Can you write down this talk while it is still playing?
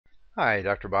Hi,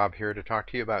 Dr. Bob here to talk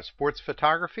to you about sports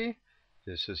photography.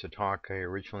 This is a talk I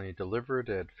originally delivered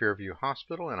at Fairview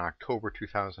Hospital in October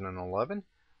 2011,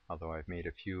 although I've made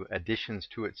a few additions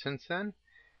to it since then.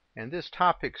 And this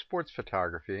topic, sports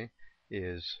photography,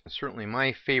 is certainly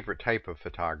my favorite type of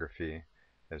photography,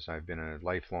 as I've been a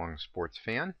lifelong sports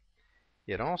fan.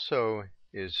 It also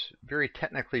is very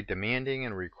technically demanding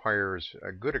and requires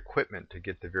good equipment to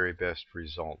get the very best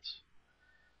results.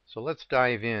 So let's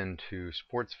dive into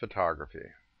sports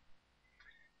photography.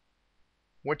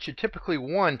 What you typically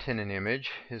want in an image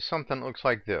is something that looks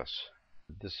like this.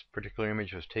 This particular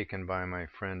image was taken by my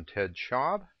friend Ted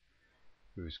Schaub,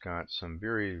 who's got some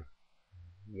very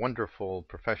wonderful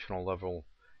professional level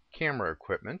camera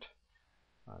equipment.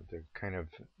 The kind of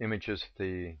images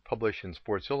they publish in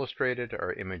Sports Illustrated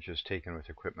are images taken with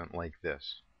equipment like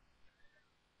this.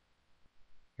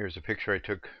 Here's a picture I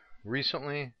took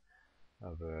recently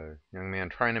of a young man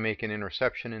trying to make an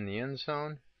interception in the end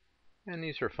zone. And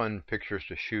these are fun pictures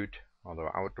to shoot, although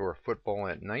outdoor football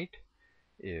at night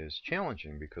is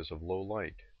challenging because of low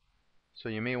light. So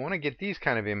you may want to get these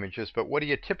kind of images, but what do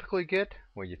you typically get?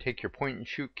 Well, you take your point and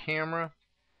shoot camera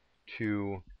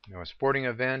to a sporting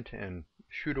event and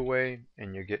shoot away,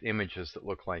 and you get images that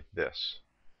look like this.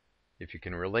 If you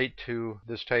can relate to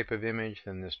this type of image,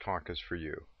 then this talk is for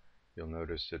you. You'll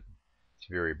notice that it's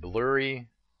very blurry,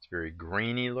 it's very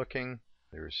grainy looking.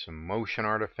 There's some motion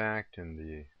artifact in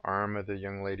the arm of the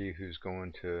young lady who's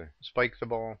going to spike the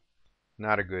ball.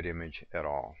 Not a good image at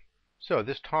all. So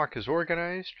this talk is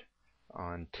organized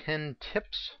on 10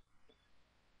 tips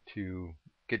to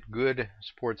get good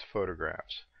sports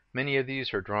photographs. Many of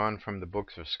these are drawn from the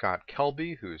books of Scott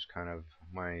Kelby, who's kind of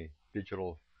my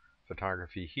digital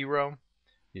photography hero.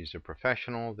 He's a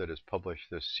professional that has published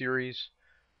this series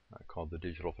called the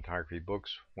Digital Photography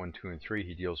Books 1, 2, and 3.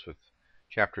 He deals with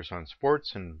chapters on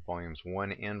sports in volumes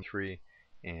 1 and 3,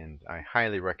 and I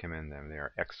highly recommend them. They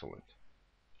are excellent.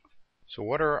 So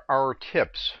what are our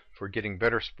tips for getting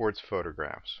better sports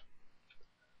photographs?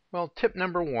 Well, tip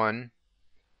number 1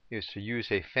 is to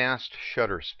use a fast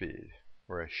shutter speed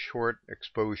or a short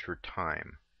exposure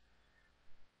time.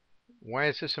 Why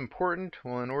is this important?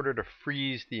 Well, in order to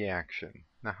freeze the action.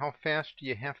 Now, how fast do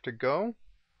you have to go?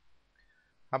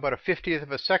 How about a 50th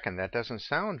of a second? That doesn't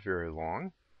sound very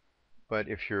long. But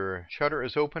if your shutter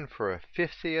is open for a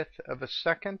 50th of a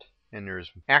second and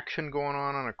there's action going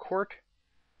on a court,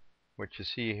 what you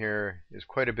see here is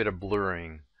quite a bit of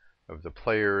blurring of the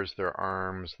players, their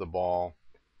arms, the ball.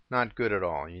 Not good at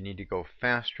all. You need to go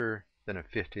faster than a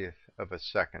 50th of a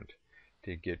second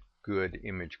to get good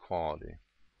image quality.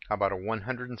 How about a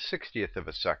 160th of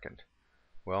a second?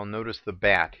 Well, notice the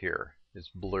bat here is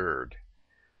blurred.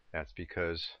 That's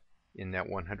because in that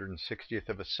 160th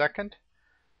of a second,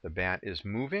 the bat is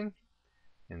moving,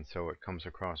 and so it comes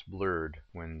across blurred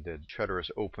when the shutter is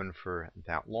open for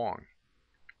that long.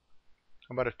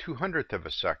 How about a 200th of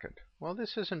a second? Well,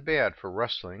 this isn't bad for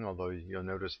wrestling, although you'll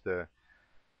notice the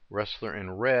wrestler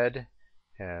in red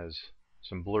has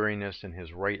some blurriness in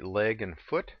his right leg and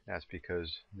foot. That's because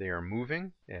they are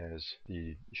moving as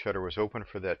the shutter was open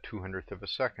for that 200th of a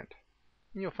second.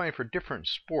 And you'll find for different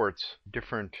sports,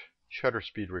 different shutter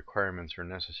speed requirements are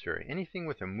necessary. Anything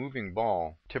with a moving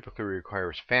ball typically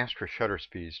requires faster shutter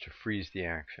speeds to freeze the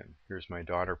action. Here's my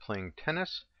daughter playing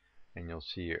tennis, and you'll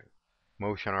see a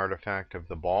motion artifact of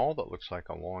the ball that looks like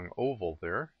a long oval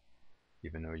there,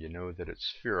 even though you know that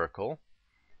it's spherical.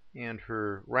 And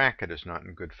her racket is not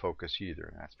in good focus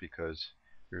either. That's because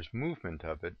there's movement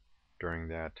of it during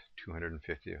that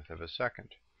 250th of a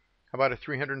second. How about a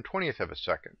 320th of a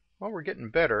second? Well, we're getting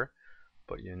better,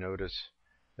 but you notice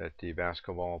that the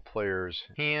basketball player's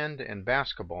hand and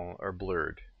basketball are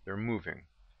blurred. They're moving.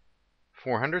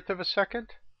 400th of a second?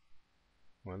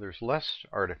 Well, there's less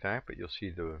artifact, but you'll see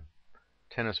the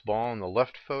tennis ball in the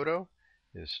left photo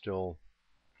is still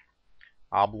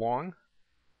oblong.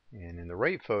 And in the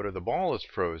right photo, the ball is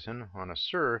frozen on a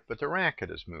serve, but the racket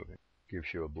is moving.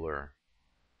 Gives you a blur.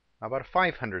 How about a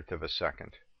 500th of a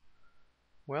second?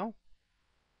 Well,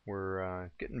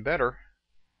 we're getting better.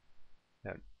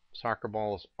 That soccer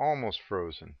ball is almost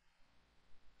frozen.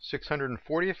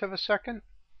 640th of a second?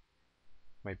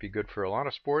 Might be good for a lot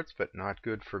of sports, but not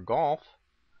good for golf.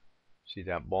 See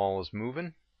that ball is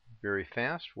moving very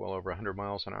fast, well over 100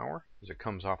 miles an hour as it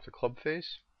comes off the club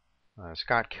face.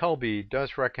 Scott Kelby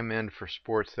does recommend for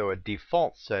sports, though, a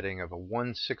default setting of a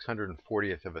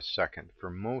 1/640th of a second.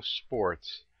 For most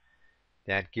sports,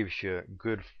 that gives you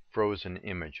good frozen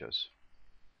images.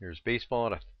 Here's baseball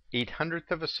at a 800th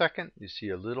of a second. You see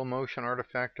a little motion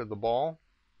artifact of the ball.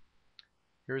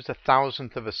 Here's a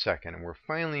 1,000th of a second, and we're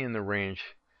finally in the range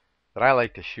that I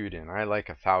like to shoot in. I like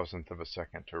 1/1000th of a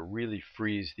second to really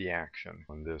freeze the action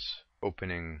on this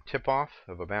opening tip-off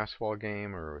of a basketball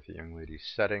game or with a young lady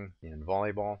setting in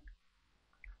volleyball.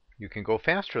 You can go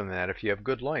faster than that if you have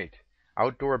good light.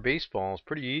 Outdoor baseball is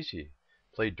pretty easy.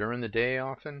 Played during the day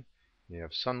often. You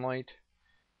have sunlight.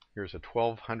 Here's a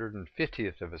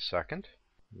 1250th of a second.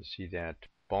 You see that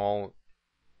ball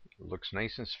looks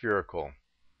nice and spherical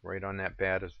right on that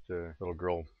bat as the little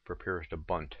girl prepares to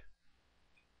bunt.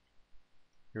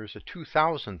 Here's a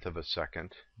 2000th of a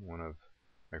second, one of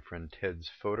my friend Ted's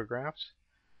photographs.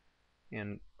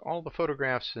 And all the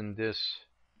photographs in this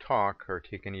talk are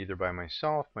taken either by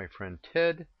myself, my friend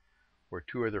Ted, or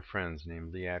two other friends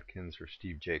named Lee Atkins or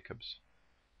Steve Jacobs.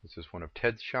 This is one of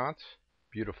Ted's shots.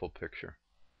 Beautiful picture.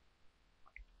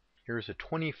 Here's a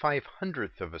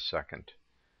 2500th of a second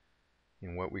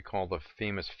in what we call the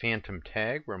famous phantom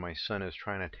tag, where my son is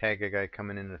trying to tag a guy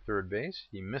coming into third base.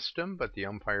 He missed him, but the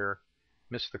umpire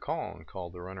missed the call and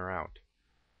called the runner out.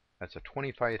 That's a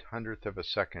 2500th of a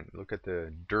second. Look at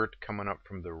the dirt coming up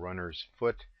from the runner's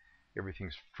foot.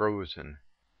 Everything's frozen.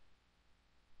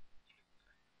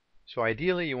 So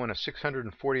ideally you want a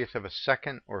 640th of a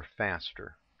second or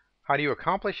faster. How do you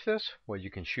accomplish this? Well, you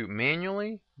can shoot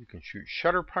manually, you can shoot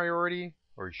shutter priority,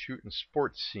 or shoot in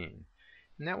sports scene.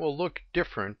 And that will look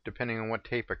different depending on what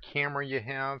type of camera you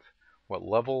have, what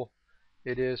level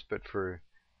it is. But for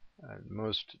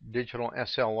most digital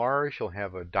SLRs, you'll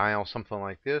have a dial something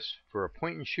like this. For a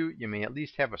point and shoot, you may at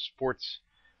least have a sports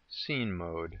scene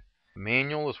mode.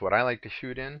 Manual is what I like to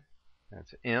shoot in.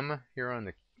 That's M here on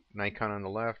the Nikon on the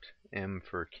left, M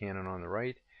for Canon on the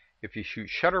right. If you shoot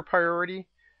shutter priority,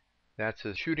 that's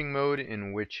a shooting mode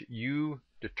in which you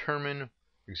determine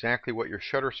exactly what your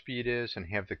shutter speed is and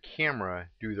have the camera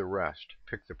do the rest.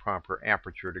 Pick the proper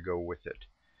aperture to go with it.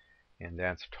 And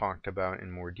that's talked about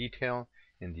in more detail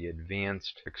in the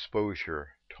advanced exposure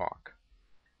talk.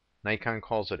 Nikon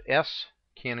calls it S,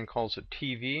 Canon calls it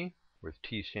TV, with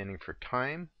T standing for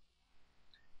time.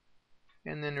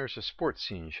 And then there's a sports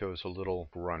scene, shows a little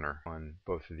runner on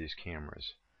both of these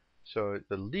cameras. So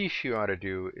the least you ought to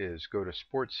do is go to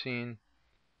sports scene.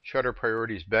 Shutter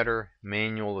priority is better.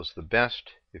 Manual is the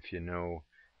best if you know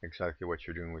exactly what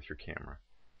you're doing with your camera.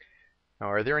 Now,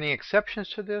 are there any exceptions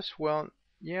to this? Well,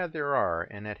 yeah, there are,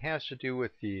 and it has to do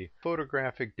with the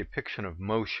photographic depiction of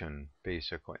motion,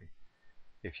 basically.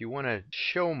 If you want to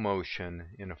show motion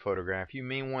in a photograph, you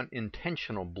may want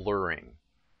intentional blurring.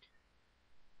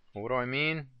 Well, what do I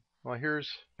mean? Well, here's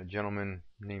a gentleman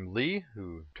named Lee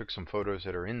who took some photos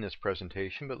that are in this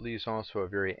presentation, but Lee's also a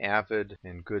very avid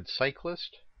and good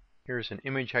cyclist. Here's an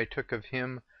image I took of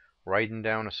him riding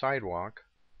down a sidewalk.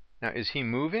 Now, is he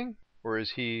moving or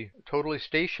is he totally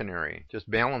stationary, just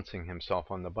balancing himself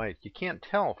on the bike? You can't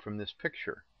tell from this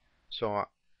picture. So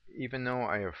even though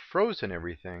I have frozen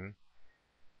everything,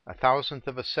 1/1000th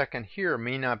of a second here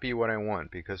may not be what I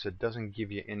want because it doesn't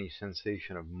give you any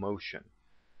sensation of motion.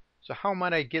 So how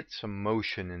might I get some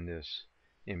motion in this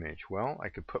image? Well, I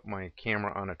could put my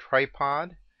camera on a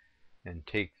tripod and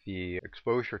take the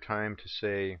exposure time to,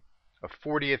 say, a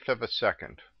 40th of a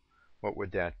second. What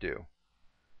would that do?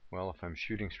 Well, if I'm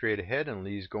shooting straight ahead and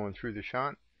Lee's going through the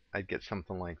shot, I'd get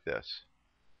something like this.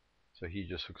 So he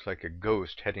just looks like a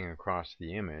ghost heading across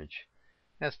the image.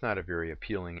 That's not a very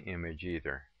appealing image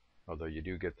either, although you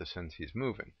do get the sense he's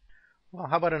moving. Well,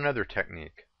 how about another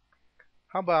technique?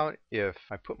 How about if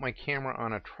I put my camera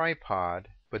on a tripod,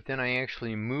 but then I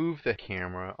actually move the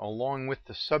camera along with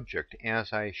the subject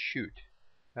as I shoot?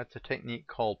 That's a technique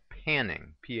called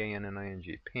panning,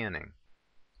 P-A-N-N-I-N-G, panning.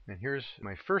 And here's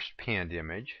my first panned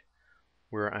image,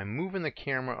 where I'm moving the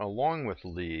camera along with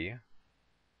Lee.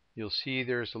 You'll see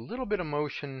there's a little bit of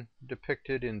motion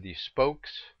depicted in the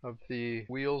spokes of the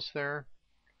wheels there.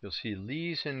 You'll see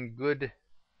Lee's in good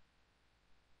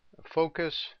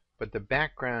focus, but the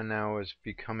background now is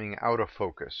becoming out of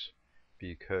focus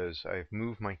because I've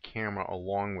moved my camera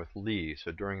along with Lee.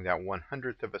 So during that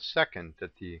 1/100th of a second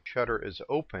that the shutter is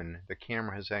open, the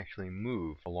camera has actually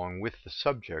moved along with the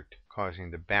subject, causing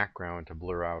the background to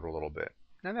blur out a little bit.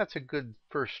 Now that's a good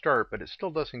first start, but it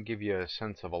still doesn't give you a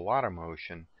sense of a lot of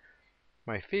motion.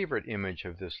 My favorite image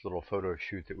of this little photo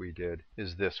shoot that we did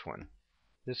is this one.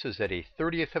 This is at a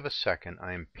 30th of a second.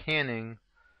 I'm panning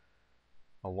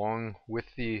along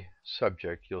with the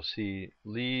subject. You'll see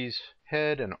Lee's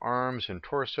head and arms and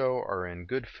torso are in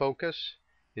good focus.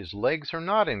 His legs are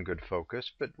not in good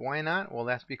focus, but why not? Well,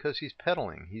 that's because he's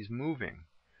pedaling. He's moving.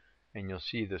 And you'll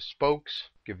see the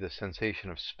spokes give the sensation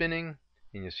of spinning,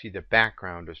 and you'll see the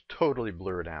background is totally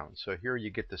blurred out. So here you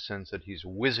get the sense that he's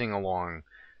whizzing along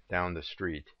down the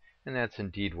street, and that's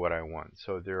indeed what I want.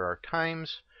 So there are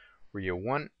times where you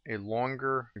want a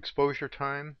longer exposure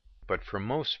time, but for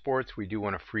most sports we do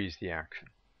want to freeze the action.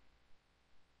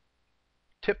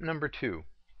 Tip number 2.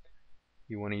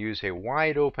 You want to use a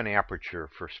wide open aperture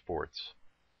for sports.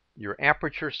 Your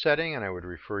aperture setting, and I would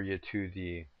refer you to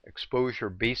the exposure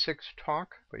basics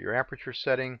talk, but your aperture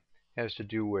setting has to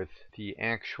do with the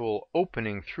actual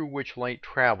opening through which light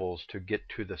travels to get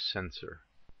to the sensor.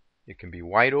 It can be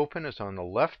wide open as on the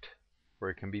left, or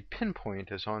it can be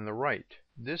pinpoint as on the right.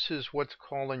 This is what's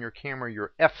called on your camera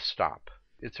your f-stop.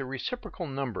 It's a reciprocal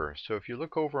number, so if you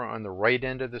look over on the right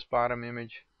end of this bottom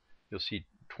image, you'll see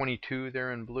 22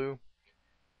 there in blue.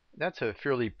 That's a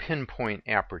fairly pinpoint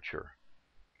aperture.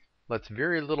 Lets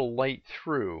very little light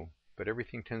through, but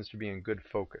everything tends to be in good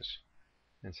focus.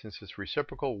 And since it's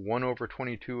reciprocal, 1 over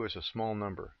 22 is a small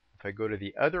number. If I go to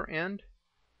the other end,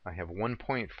 I have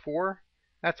 1.4.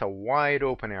 That's a wide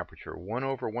open aperture. 1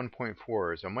 over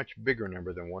 1.4 is a much bigger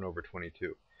number than 1 over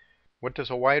 22. What does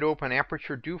a wide open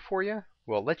aperture do for you?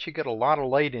 Well, it lets you get a lot of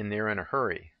light in there in a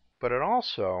hurry. But it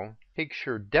also takes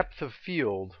your depth of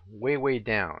field way, way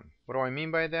down. What do I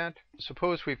mean by that?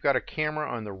 Suppose we've got a camera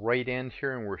on the right end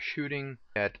here and we're shooting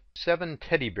at 7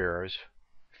 teddy bears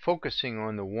focusing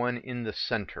on the one in the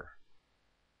center.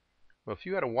 Well, if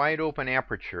you had a wide open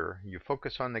aperture, you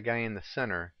focus on the guy in the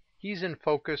center, he's in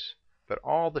focus, but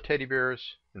all the teddy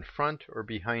bears in front or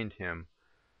behind him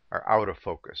are out of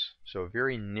focus. So a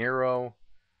very narrow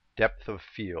depth of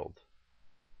field.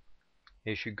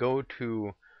 As you go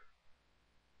to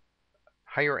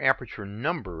higher aperture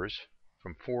numbers,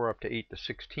 from 4 up to 8 to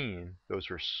 16, those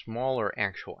are smaller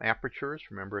actual apertures.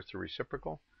 Remember, it's a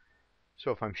reciprocal.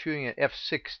 So if I'm shooting at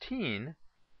f16,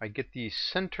 I get the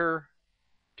center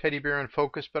teddy bear in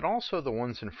focus, but also the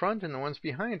ones in front and the ones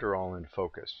behind are all in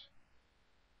focus.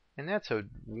 And that's a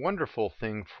wonderful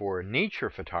thing for nature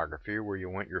photography, where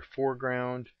you want your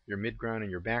foreground, your midground,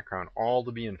 and your background all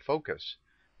to be in focus.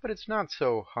 But it's not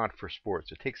so hot for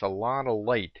sports. It takes a lot of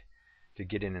light to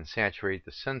get in and saturate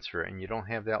the sensor, and you don't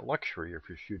have that luxury if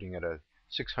you're shooting at a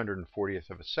 640th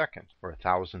of a second or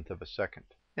 1,000th of a second.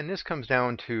 And this comes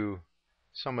down to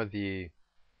some of the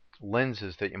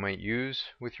lenses that you might use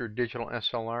with your digital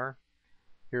SLR.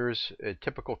 Here's a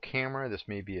typical camera. This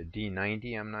may be a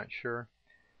D90, I'm not sure,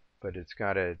 but it's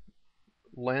got a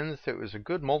lens that was a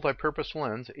good multi-purpose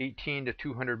lens, 18 to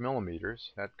 200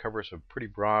 millimeters. That covers a pretty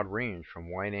broad range from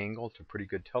wide angle to pretty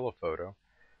good telephoto.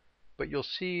 But you'll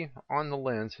see on the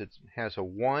lens it has a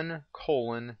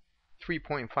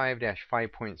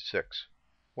 1:3.5-5.6.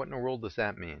 What in the world does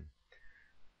that mean?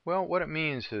 Well, what it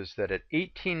means is that at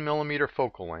 18 millimeter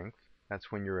focal length,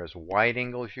 that's when you're as wide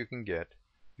angle as you can get,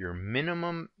 your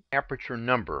minimum aperture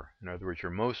number, in other words,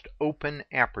 your most open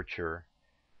aperture,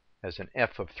 has an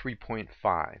f of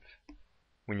 3.5.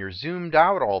 When you're zoomed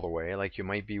out all the way, like you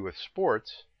might be with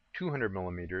sports, 200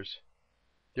 millimeters,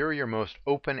 there your most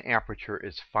open aperture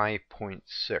is 5.6.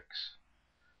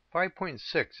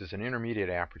 5.6 is an intermediate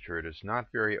aperture. It is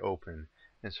not very open.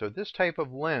 And so this type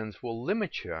of lens will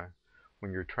limit you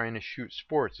when you're trying to shoot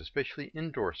sports, especially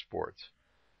indoor sports.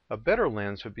 A better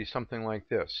lens would be something like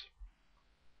this.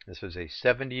 This is a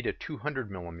 70 to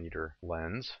 200 millimeter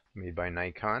lens made by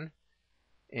Nikon.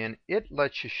 And it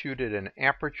lets you shoot at an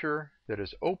aperture that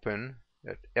is open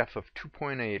at f of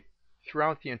 2.8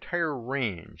 throughout the entire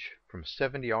range, from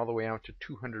 70 all the way out to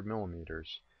 200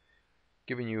 millimeters,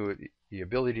 giving you the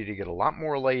ability to get a lot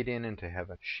more light in and to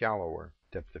have a shallower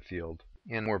depth of field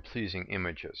and more pleasing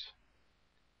images.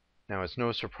 Now, it's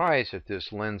no surprise that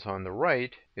this lens on the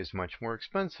right is much more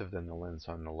expensive than the lens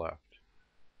on the left.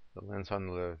 The lens on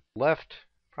the left,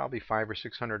 probably $500 or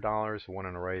 $600. The one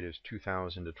on the right is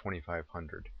 $2,000 to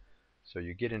 $2,500. So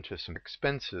you get into some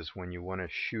expenses when you want to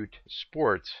shoot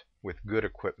sports with good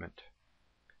equipment.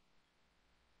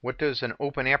 What does an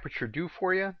open aperture do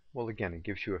for you? Well, again, it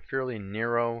gives you a fairly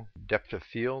narrow depth of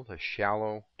field, a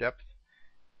shallow depth.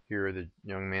 Here, the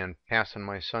young man passing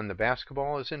my son the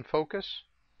basketball is in focus,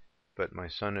 but my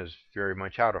son is very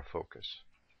much out of focus.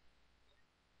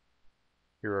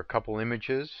 Here are a couple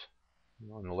images.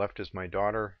 On the left is my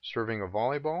daughter serving a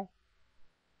volleyball.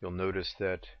 You'll notice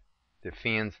that the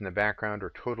fans in the background are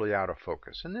totally out of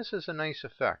focus, and this is a nice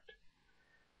effect.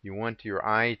 You want your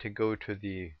eye to go to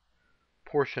the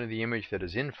portion of the image that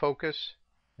is in focus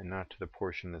and not to the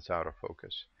portion that's out of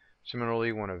focus.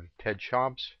 Similarly, one of Ted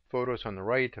Schaub's photos on the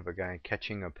right of a guy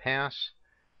catching a pass.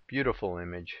 Beautiful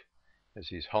image. As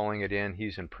he's hauling it in,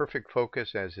 he's in perfect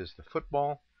focus, as is the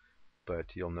football,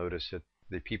 but you'll notice that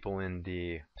the people in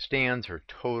the stands are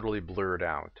totally blurred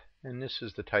out. And this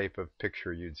is the type of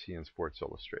picture you'd see in Sports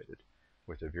Illustrated,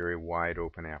 with a very wide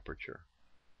open aperture.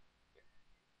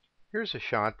 Here's a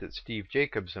shot that Steve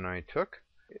Jacobs and I took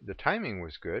The timing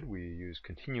was good. We used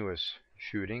continuous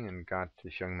shooting and got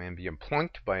this young man being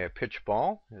plunked by a pitch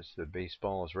ball as the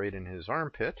baseball is right in his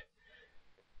armpit.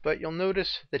 But you'll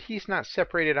notice that he's not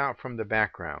separated out from the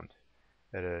background.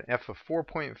 At an f of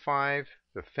 4.5,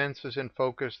 the fence is in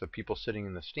focus, the people sitting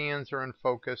in the stands are in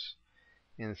focus,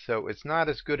 and so it's not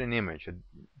as good an image. It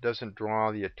doesn't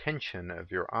draw the attention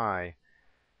of your eye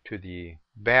to the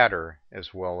batter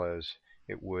as well as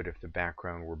it would if the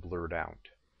background were blurred out.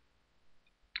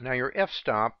 Now your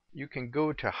f-stop, you can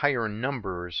go to higher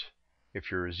numbers if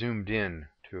you're zoomed in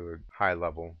to a high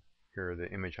level. Here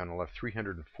the image on the left,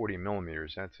 340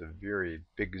 millimeters. That's a very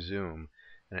big zoom.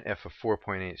 And an f of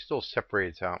 4.8 still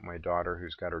separates out my daughter,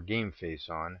 who's got her game face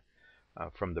on,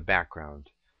 from the background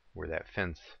where that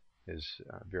fence is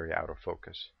very out of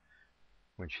focus.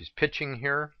 When she's pitching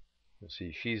here, you'll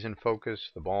see she's in focus,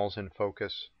 the ball's in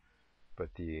focus, but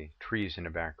the trees in the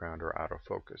background are out of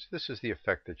focus. This is the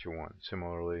effect that you want.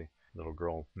 Similarly, little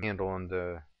girl handling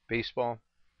the baseball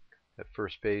at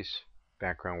first base,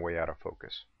 background way out of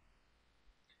focus.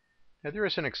 Now there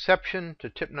is an exception to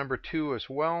tip number 2 as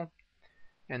well,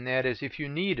 and that is if you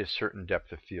need a certain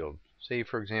depth of field. Say,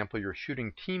 for example, you're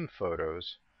shooting team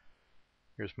photos.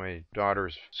 Here's my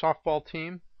daughter's softball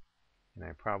team, and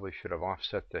I probably should have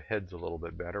offset the heads a little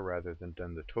bit better rather than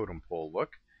done the totem pole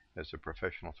look, as the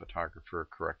professional photographer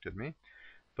corrected me.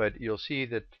 But you'll see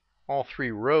that all 3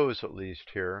 rows, at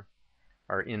least here,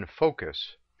 are in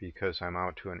focus because I'm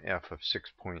out to an f of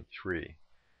 6.3.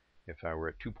 If I were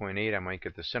at 2.8, I might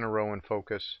get the center row in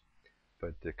focus,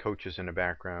 but the coaches in the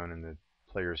background and the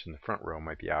players in the front row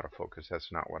might be out of focus.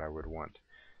 That's not what I would want.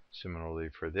 Similarly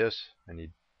for this, I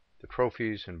need the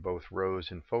trophies in both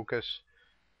rows in focus.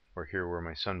 Or here where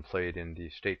my son played in the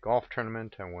state golf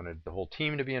tournament, I wanted the whole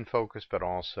team to be in focus, but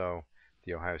also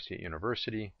the Ohio State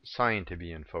University sign to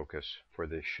be in focus for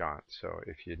this shot. So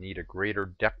if you need a greater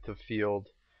depth of field,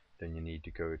 then you need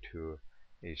to go to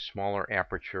a smaller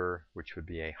aperture, which would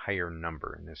be a higher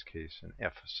number, in this case an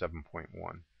f of 7.1.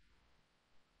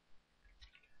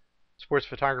 Sports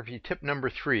photography tip number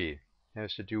 3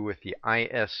 has to do with the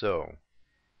ISO.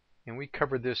 And we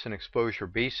covered this in Exposure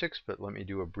Basics, but let me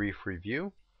do a brief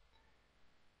review.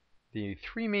 The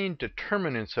 3 main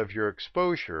determinants of your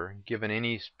exposure, given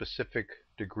any specific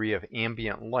degree of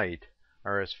ambient light,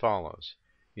 are as follows.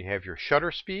 You have your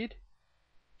shutter speed.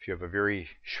 If you have a very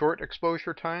short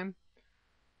exposure time,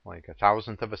 like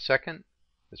 1,000th of a second,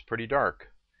 it's pretty dark.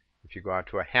 If you go out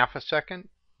to a half a second,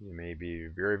 you may be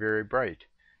very, very bright.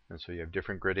 And so you have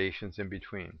different gradations in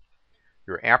between.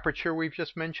 Your aperture we've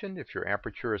just mentioned, if your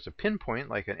aperture is a pinpoint,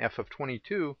 like an f of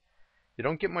 22, you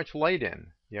don't get much light in.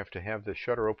 You have to have the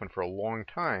shutter open for a long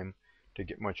time to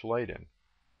get much light in.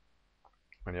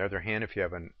 On the other hand, if you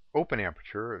have an open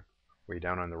aperture, way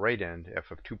down on the right end,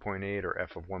 f of 2.8 or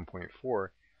f of 1.4,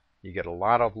 you get a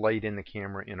lot of light in the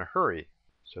camera in a hurry.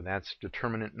 So that's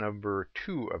determinant number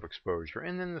 2 of exposure.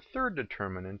 And then the third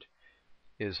determinant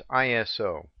is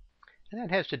ISO. And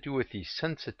that has to do with the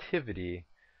sensitivity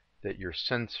that your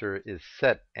sensor is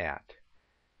set at.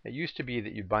 It used to be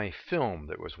that you'd buy film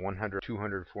that was 100,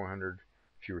 200, 400.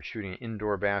 If you were shooting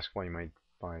indoor basketball, you might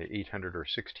buy 800 or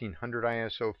 1600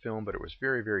 ISO film, but it was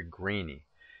very, very grainy.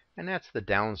 And that's the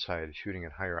downside of shooting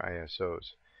at higher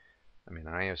ISOs. I mean,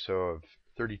 an ISO of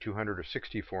 3200 or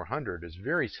 6400 is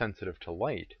very sensitive to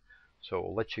light, so it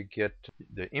will let you get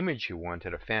the image you want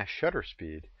at a fast shutter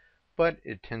speed, but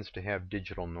it tends to have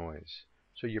digital noise.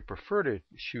 So you prefer to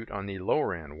shoot on the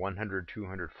lower end, 100,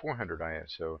 200, 400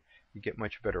 ISO. You get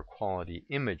much better quality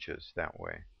images that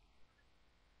way.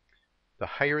 The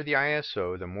higher the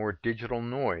ISO, the more digital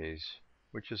noise,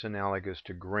 which is analogous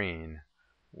to grain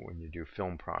when you do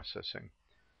film processing.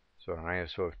 So an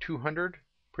ISO of 200,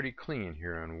 pretty clean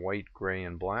here in white, gray,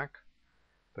 and black.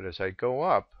 But as I go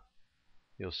up,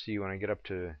 you'll see when I get up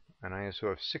to an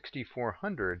ISO of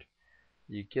 6400,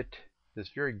 you get this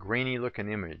very grainy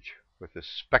looking image with a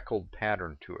speckled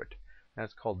pattern to it.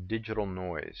 That's called digital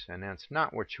noise, and that's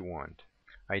not what you want.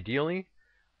 Ideally,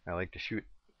 I like to shoot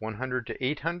 100 to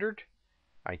 800.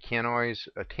 I can't always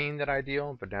attain that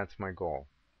ideal, but that's my goal.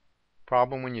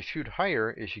 Problem when you shoot higher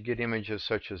is you get images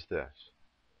such as this.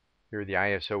 Here the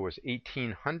ISO was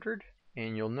 1800,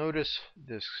 and you'll notice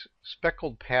this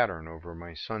speckled pattern over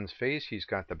my son's face. He's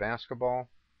got the basketball.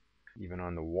 Even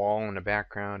on the wall in the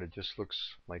background, it just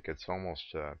looks like it's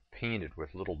almost painted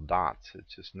with little dots.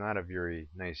 It's just not a very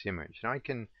nice image. Now I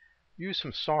can use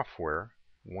some software.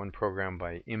 One program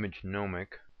by ImageNomic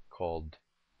called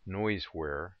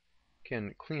Noiseware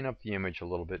can clean up the image a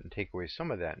little bit and take away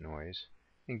some of that noise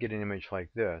and get an image like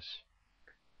this.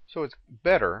 So it's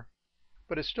better,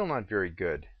 but it's still not very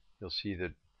good. You'll see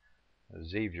that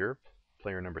Xavier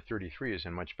player number 33 is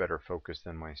in much better focus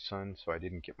than my son, so I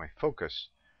didn't get my focus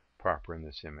proper in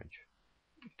this image.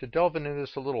 To delve into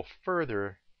this a little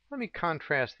further, let me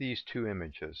contrast these two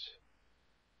images.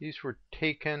 These were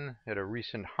taken at a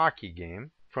recent hockey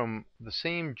game from the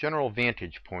same general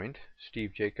vantage point.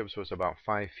 Steve Jacobs was about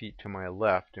 5 feet to my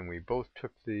left, and we both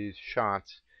took these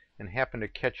shots and happened to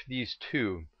catch these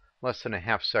two less than a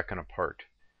half second apart.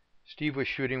 Steve was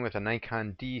shooting with a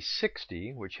Nikon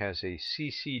D60, which has a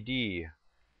CCD,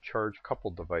 charge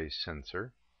coupled device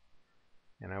sensor.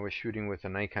 And I was shooting with a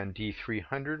Nikon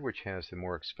D300, which has the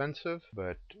more expensive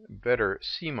but better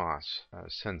CMOS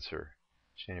sensor,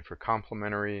 standing for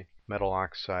complementary metal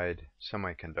oxide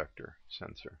semiconductor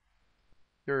sensor.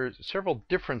 There are several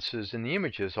differences in the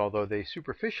images, although they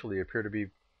superficially appear to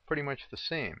be pretty much the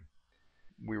same.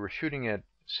 We were shooting at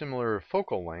similar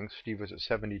focal lengths. Steve was at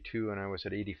 72 and I was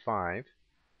at 85,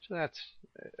 so that's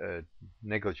a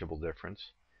negligible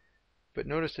difference. But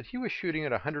notice that he was shooting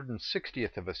at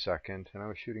 160th of a second and I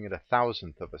was shooting at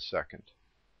 1,000th of a second.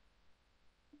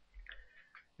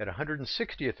 At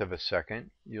 160th of a second,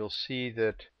 you'll see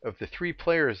that of the 3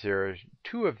 players there,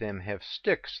 2 of them have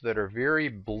sticks that are very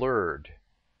blurred,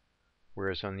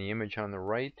 whereas on the image on the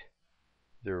right,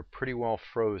 they're pretty well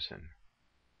frozen.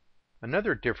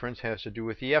 Another difference has to do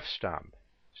with the f-stop.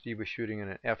 Steve was shooting at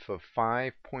an f of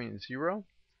 5.0.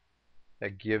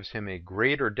 That gives him a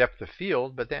greater depth of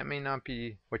field, but that may not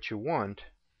be what you want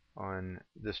on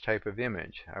this type of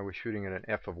image. I was shooting at an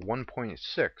f of 1.6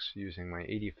 using my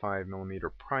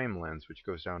 85mm prime lens, which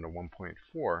goes down to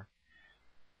 1.4.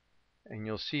 And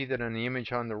you'll see that on the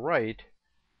image on the right,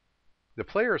 the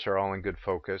players are all in good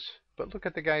focus, but look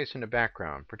at the guys in the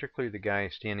background, particularly the guy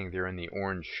standing there in the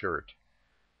orange shirt.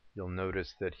 You'll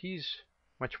notice that he's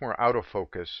much more out of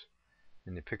focus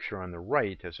in the picture on the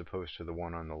right as opposed to the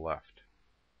one on the left.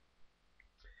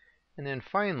 And then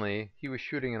finally, he was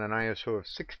shooting at an ISO of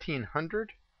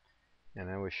 1600, and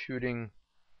I was shooting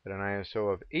at an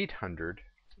ISO of 800,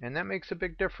 and that makes a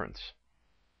big difference.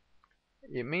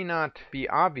 It may not be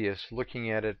obvious looking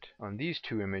at it on these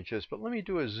two images, but let me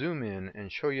do a zoom in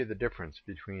and show you the difference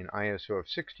between ISO of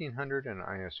 1600 and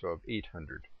ISO of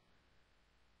 800.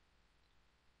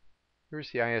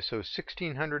 Here's the ISO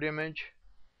 1600 image.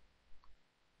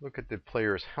 Look at the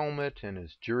player's helmet and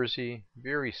his jersey,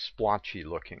 very splotchy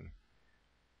looking.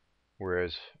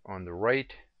 Whereas on the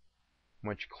right,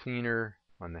 much cleaner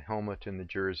on the helmet and the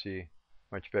jersey,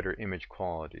 much better image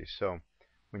quality. So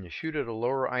when you shoot at a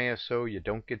lower ISO, you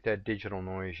don't get that digital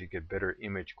noise, you get better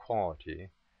image quality.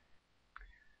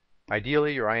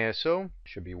 Ideally, your ISO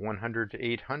should be 100 to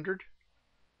 800.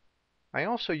 I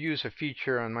also use a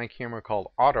feature on my camera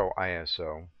called Auto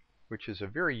ISO, which is a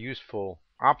very useful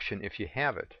option if you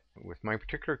have it. With my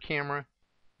particular camera,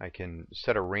 I can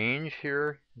set a range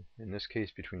here, in this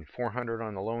case between 400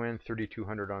 on the low end,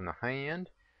 3200 on the high end.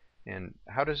 And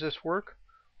how does this work?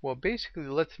 Well, it basically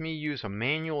lets me use a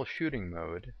manual shooting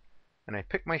mode, and I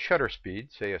pick my shutter speed,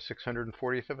 say a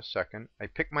 640th of a second. I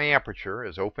pick my aperture,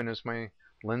 as open as my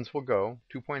lens will go,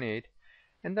 2.8,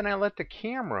 and then I let the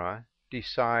camera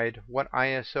decide what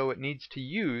ISO it needs to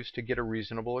use to get a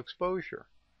reasonable exposure.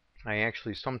 I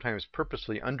actually sometimes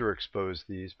purposely underexpose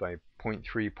these by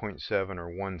 0.3, 0.7, or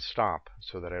 1 stop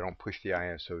so that I don't push the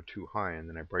ISO too high and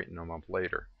then I brighten them up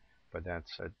later. But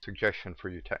that's a suggestion for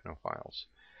you technophiles.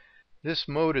 This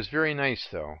mode is very nice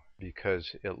though,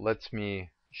 because it lets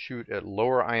me shoot at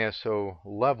lower ISO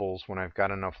levels when I've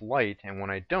got enough light, and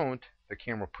when I don't, the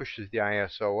camera pushes the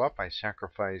ISO up. I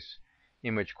sacrifice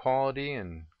image quality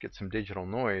and get some digital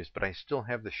noise, but I still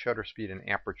have the shutter speed and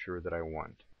aperture that I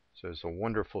want. So it's a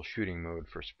wonderful shooting mode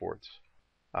for sports.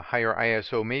 A higher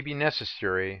ISO may be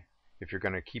necessary if you're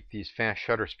going to keep these fast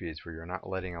shutter speeds where you're not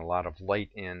letting a lot of light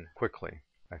in quickly.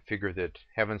 I figure that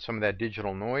having some of that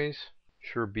digital noise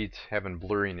sure beats having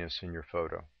blurriness in your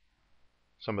photo.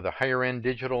 Some of the higher end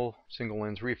digital single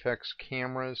lens reflex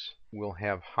cameras will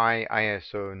have high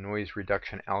ISO noise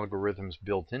reduction algorithms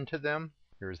built into them.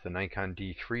 Here's the Nikon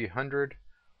D300,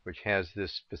 which has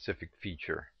this specific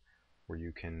feature, where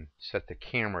you can set the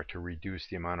camera to reduce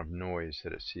the amount of noise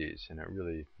that it sees, and it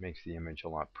really makes the image a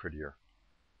lot prettier.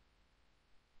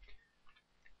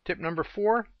 Tip number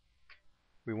 4,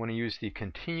 we want to use the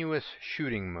continuous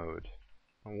shooting mode.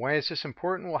 And why is this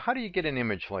important? Well, how do you get an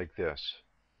image like this?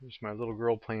 Here's my little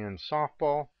girl playing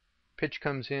softball. Pitch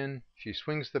comes in, she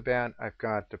swings the bat. I've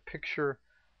got a picture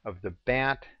of the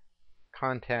bat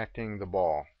contacting the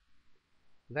ball.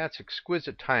 That's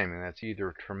exquisite timing. That's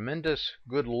either tremendous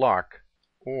good luck,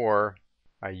 or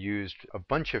I used a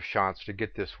bunch of shots to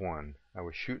get this one. I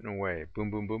was shooting away,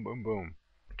 boom, boom, boom, boom, boom,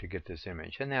 to get this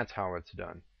image. And that's how it's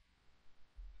done.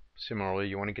 Similarly,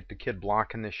 you want to get the kid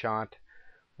blocking the shot.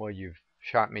 Well, you've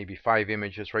shot maybe 5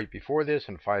 images right before this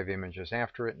and 5 images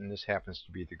after it, and this happens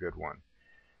to be the good one.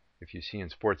 If you see in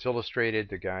Sports Illustrated,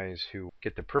 the guys who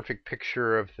get the perfect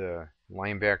picture of the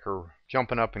linebacker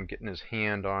jumping up and getting his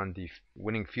hand on the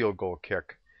winning field goal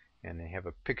kick, and they have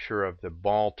a picture of the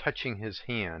ball touching his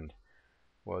hand,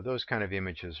 well, those kind of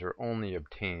images are only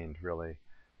obtained, really,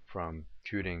 from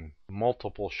shooting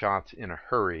multiple shots in a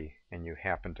hurry, and you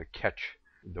happen to catch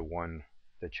the one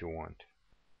that you want.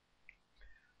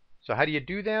 So how do you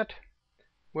do that?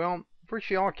 Well,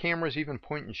 virtually all cameras, even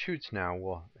point and shoots now,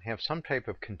 will have some type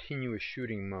of continuous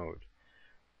shooting mode.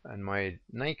 On my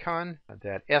Nikon,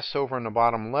 that S over on the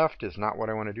bottom left is not what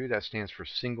I want to do. That stands for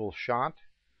single shot.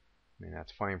 I mean,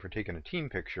 that's fine for taking a team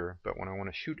picture, but when I want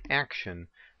to shoot action,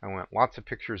 I want lots of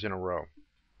pictures in a row.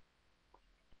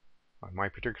 On my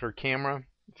particular camera,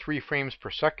 3 frames per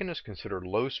second is considered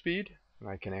low speed, and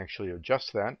I can actually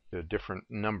adjust that to different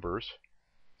numbers.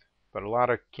 But a lot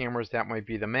of cameras, that might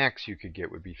be the max you could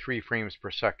get, would be 3 frames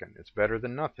per second. It's better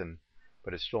than nothing,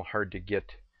 but it's still hard to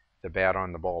get the bat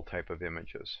on the ball type of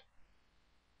images.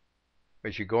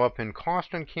 As you go up in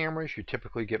cost on cameras, you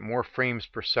typically get more frames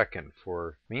per second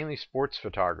for mainly sports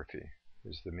photography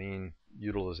is the main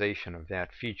utilization of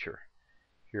that feature.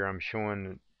 Here I'm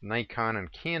showing Nikon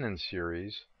and Canon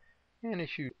series, and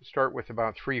as you start with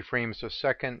about 3 frames a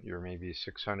second, you're maybe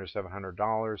 $600,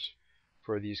 $700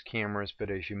 for these cameras,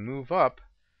 but as you move up,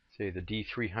 say the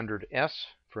D300S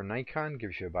for Nikon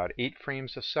gives you about 8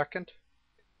 frames a second,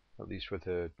 at least with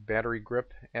a battery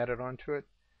grip added onto it,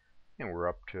 and we're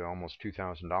up to almost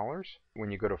 $2,000.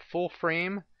 When you go to full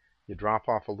frame, you drop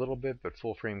off a little bit, but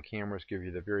full frame cameras give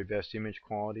you the very best image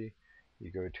quality.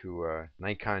 You go to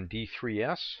Nikon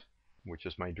D3S, which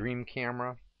is my dream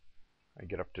camera. I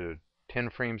get up to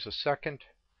 10 frames a second,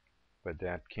 but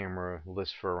that camera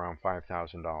lists for around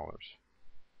 $5,000.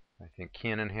 I think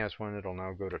Canon has one that'll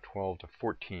now go to 12 to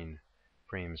 14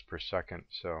 frames per second,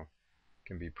 so it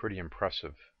can be pretty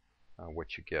impressive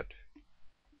what you get.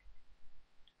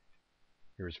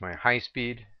 Here's my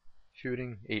high-speed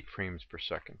shooting, 8 frames per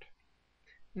second.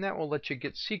 And that will let you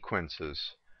get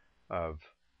sequences of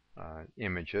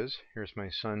images. Here's my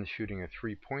son shooting a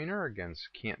 3-pointer against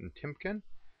Canton Timken.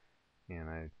 And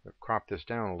I cropped this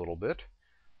down a little bit,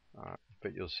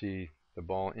 but you'll see the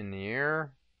ball in the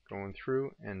air going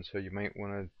through, and so you might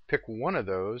want to pick one of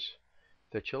those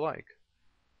that you like.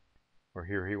 Or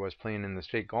here he was playing in the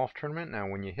state golf tournament. Now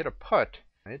when you hit a putt,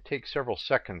 it takes several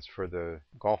seconds for the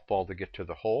golf ball to get to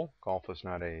the hole. Golf is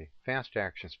not a fast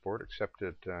action sport except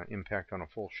at impact on a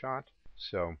full shot,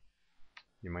 so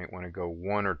you might want to go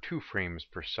 1 or 2 frames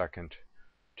per second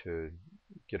to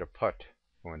get a putt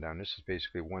going down. This is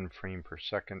basically 1 frame per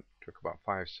second. Took about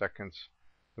 5 seconds.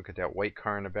 Look at that white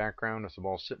car in the background. It's the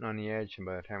ball sitting on the edge, and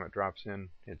by the time it drops in,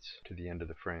 it's to the end of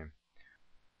the frame.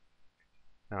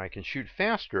 Now I can shoot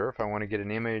faster if I want to get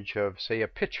an image of, say, a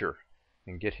pitcher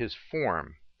and get his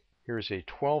form. Here's a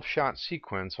 12-shot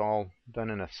sequence all done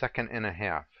in 1.5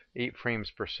 seconds, 8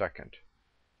 frames per second.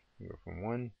 You go from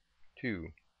 1, 2,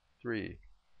 3,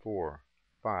 4,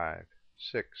 5,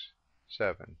 6,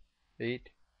 7, 8,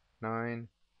 9,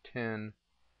 10,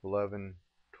 11,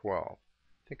 12.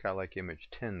 I think I like image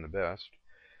 10 the best,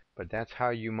 but that's how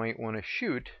you might want to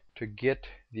shoot to get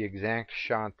the exact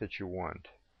shot that you want.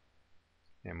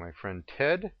 And my friend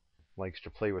Ted likes to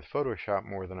play with Photoshop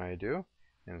more than I do,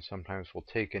 and sometimes we'll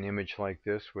take an image like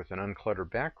this with an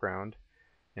uncluttered background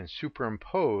and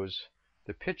superimpose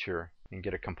the picture and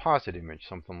get a composite image,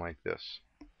 something like this.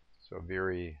 So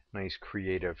very nice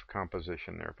creative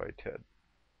composition there by Ted.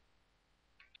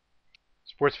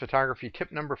 Sports photography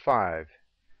tip number 5.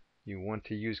 You want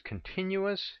to use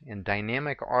continuous and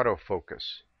dynamic autofocus.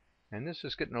 And this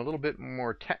is getting a little bit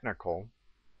more technical,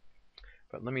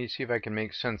 but let me see if I can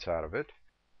make sense out of it.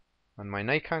 On my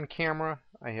Nikon camera,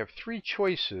 I have 3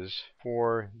 choices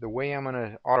for the way I'm going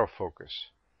to autofocus.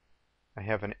 I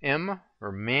have an M,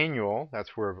 or manual,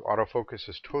 that's where autofocus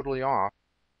is totally off.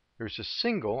 There's a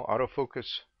single,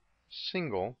 autofocus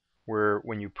single, where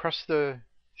when you press the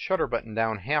shutter button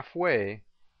down halfway,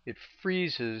 it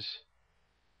freezes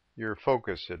your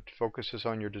focus. It focuses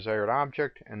on your desired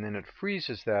object, and then it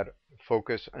freezes that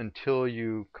focus until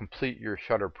you complete your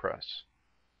shutter press.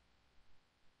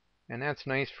 And that's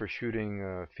nice for shooting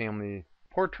a family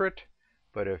portrait,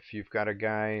 but if you've got a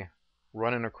guy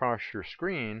running across your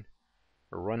screen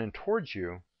or running towards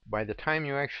you, by the time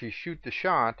you actually shoot the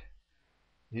shot,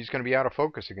 he's going to be out of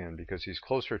focus again because he's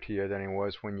closer to you than he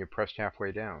was when you pressed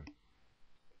halfway down.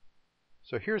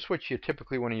 So here's what you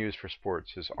typically want to use for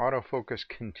sports, is autofocus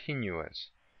continuous.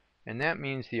 And that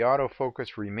means the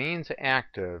autofocus remains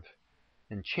active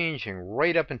and changing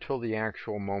right up until the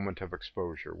actual moment of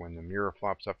exposure when the mirror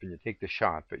flops up and you take the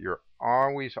shot, but you're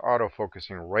always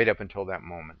autofocusing right up until that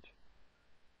moment.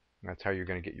 That's how you're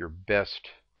going to get your best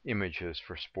images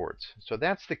for sports. So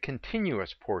that's the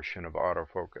continuous portion of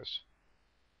autofocus.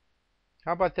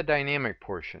 How about the dynamic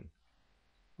portion?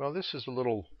 Well, this is a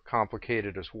little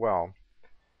complicated as well,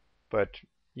 but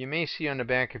you may see on the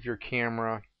back of your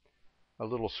camera a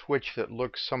little switch that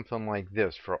looks something like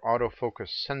this for autofocus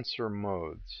sensor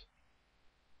modes.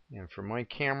 And for my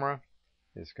camera,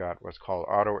 it's got what's called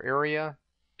auto area,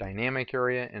 dynamic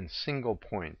area, and single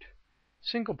point.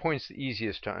 Single point's the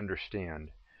easiest to understand.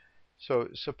 So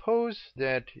suppose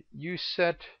that you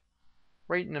set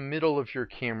right in the middle of your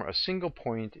camera a single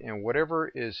point, and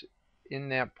whatever is in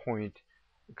that point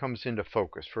comes into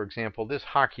focus. For example, this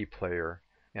hockey player,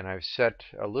 and I've set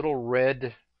a little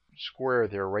red square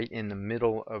there right in the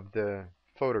middle of the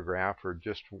photograph, or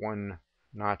just one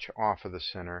notch off of the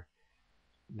center.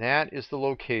 That is the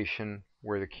location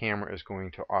where the camera is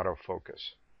going to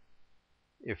autofocus.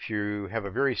 If you have a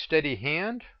very steady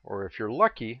hand, or if you're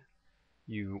lucky,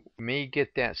 you may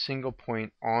get that single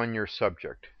point on your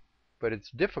subject. But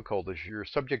it's difficult as your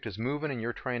subject is moving and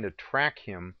you're trying to track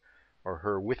him or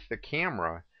her with the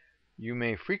camera. You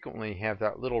may frequently have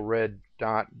that little red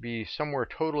dot be somewhere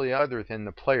totally other than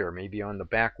the player, maybe on the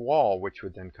back wall, which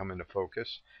would then come into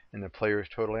focus, and the player is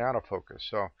totally out of focus.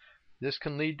 So this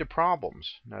can lead to problems.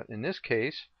 Now, in this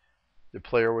case, the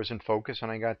player was in focus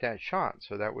and I got that shot,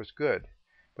 so that was good.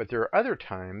 But there are other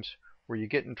times where you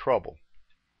get in trouble.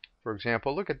 For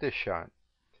example, look at this shot.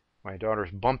 My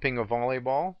daughter's bumping a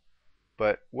volleyball,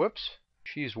 but whoops,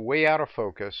 she's way out of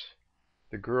focus.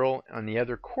 The girl on the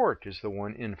other court is the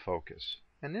one in focus.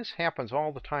 And this happens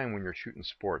all the time when you're shooting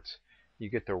sports. You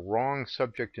get the wrong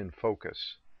subject in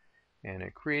focus, and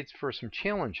it creates for some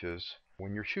challenges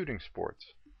when you're shooting sports.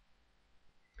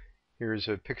 Here's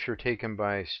a picture taken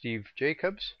by Steve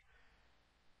Jacobs.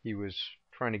 He was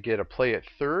trying to get a play at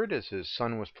third as his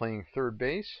son was playing third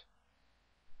base.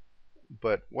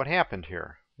 But what happened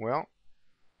here? Well,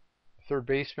 the third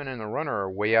baseman and the runner are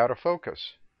way out of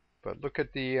focus. But look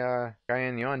at the guy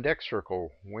in the on-deck circle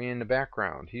way in the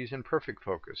background. He's in perfect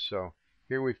focus. So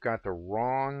here we've got the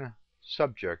wrong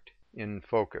subject in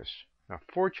focus. Now,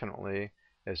 fortunately,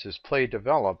 as his play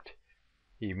developed,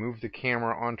 he moved the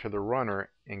camera onto the runner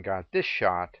and got this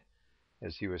shot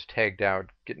as he was tagged out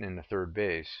getting into third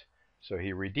base. So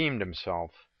he redeemed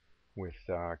himself with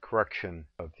correction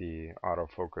of the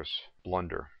autofocus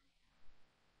blunder.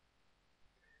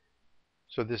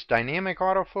 So this dynamic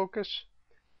autofocus,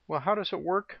 well, how does it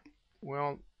work?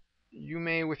 Well, you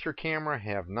may with your camera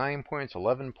have 9 points,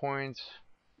 11 points,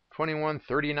 21,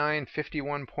 39,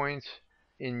 51 points.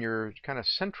 In your kind of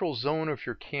central zone of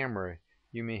your camera,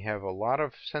 you may have a lot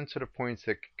of sensitive points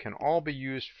that can all be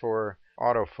used for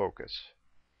autofocus.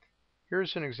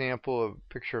 Here's an example of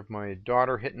a picture of my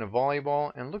daughter hitting a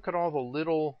volleyball, and look at all the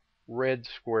little red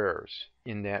squares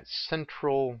in that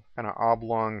central kind of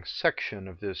oblong section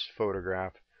of this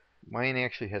photograph. Mine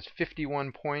actually has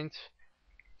 51 points,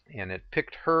 and it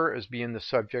picked her as being the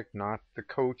subject, not the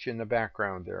coach in the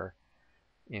background there.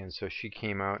 And so she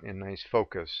came out in nice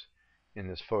focus in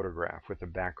this photograph with the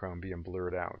background being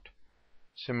blurred out.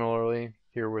 Similarly,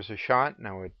 here was a shot.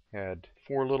 Now it had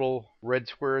 4 little red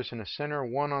squares in the center,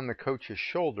 one on the coach's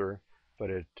shoulder, but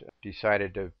it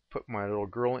decided to put my little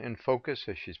girl in focus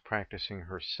as she's practicing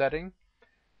her setting.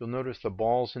 You'll notice the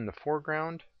balls in the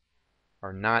foreground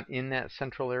are not in that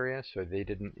central area, so they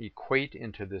didn't equate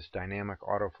into this dynamic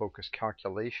autofocus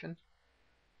calculation.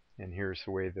 And here's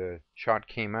the way the shot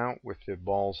came out with the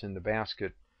balls in the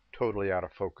basket totally out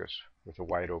of focus with a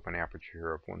wide open aperture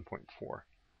here of 1.4.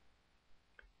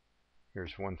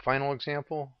 Here's one final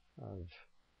example of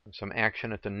some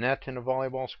action at the net in a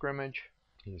volleyball scrimmage.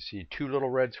 You see 2 little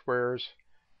red squares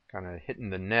kind of hitting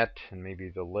the net and maybe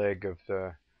the leg of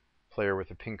the player with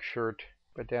the pink shirt,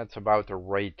 but that's about the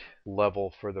right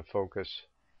level for the focus.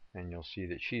 And you'll see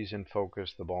that she's in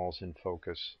focus, the ball's in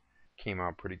focus. Came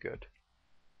out pretty good.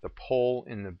 The pole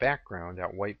in the background,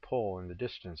 that white pole in the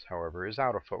distance, however, is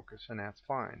out of focus, and that's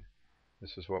fine.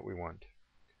 This is what we want.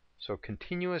 So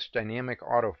continuous dynamic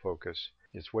autofocus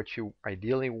is what you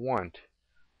ideally want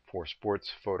for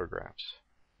sports photographs.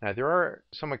 Now, there are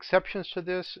some exceptions to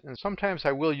this, and sometimes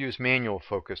I will use manual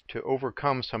focus to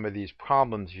overcome some of these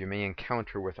problems you may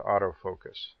encounter with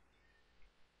autofocus.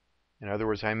 In other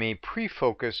words, I may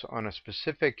pre-focus on a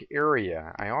specific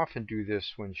area. I often do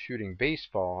this when shooting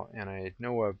baseball, and I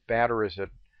know a batter is at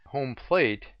home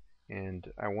plate, and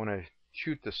I want to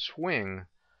shoot the swing.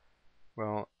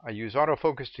 Well, I use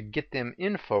autofocus to get them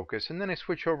in focus, and then I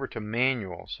switch over to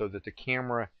manual so that the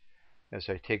camera as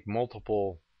I take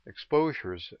multiple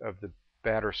exposures of the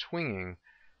batter swinging,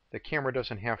 the camera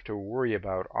doesn't have to worry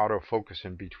about autofocus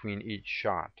in between each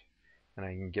shot. And I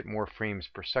can get more frames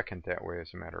per second that way,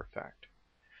 as a matter of fact.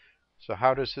 So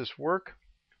how does this work?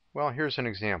 Well, here's an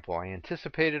example. I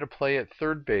anticipated a play at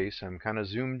third base. I'm kind of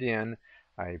zoomed in.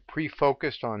 I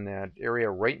pre-focused on that area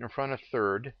right in front of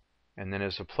third. And then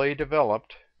as the play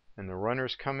developed and the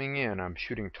runner's coming in, I'm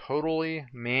shooting totally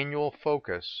manual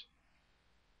focus.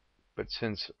 But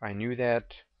since I knew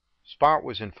that spot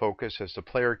was in focus, as the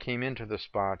player came into the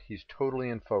spot, he's totally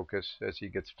in focus as he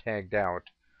gets tagged out,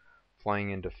 flying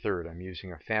into third. I'm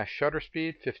using a fast shutter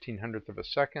speed, 1/1500th of a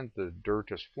second. The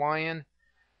dirt is flying,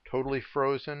 totally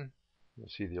frozen. You'll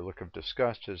see the look of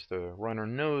disgust as the runner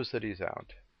knows that he's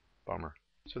out. Bummer.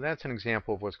 So that's an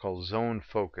example of what's called zone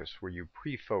focus, where you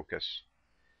pre-focus.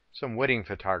 Some wedding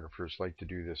photographers like to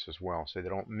do this as well, so they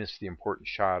don't miss the important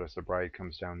shot as the bride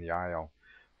comes down the aisle.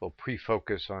 They'll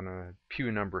pre-focus on a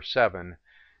pew number 7,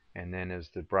 and then as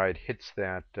the bride hits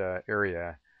that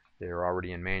area, they're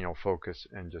already in manual focus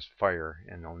and just fire,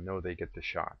 and they'll know they get the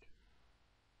shot.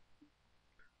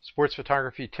 Sports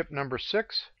photography tip number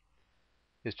 6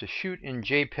 is to shoot in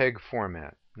JPEG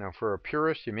format. Now, for a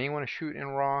purist, you may want to shoot in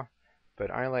RAW, but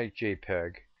I like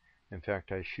JPEG. In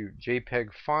fact, I shoot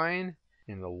JPEG fine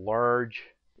in the large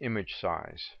image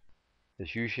size.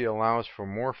 This usually allows for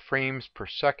more frames per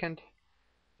second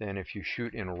than if you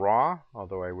shoot in RAW,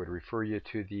 although I would refer you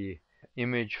to the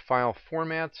image file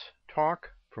formats talk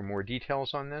for more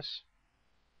details on this.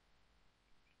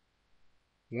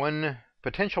 One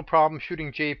potential problem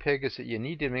shooting JPEG is that you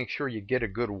need to make sure you get a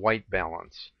good white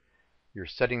balance. You're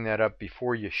setting that up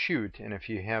before you shoot, and if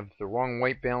you have the wrong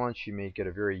white balance, you may get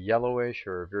a very yellowish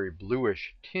or a very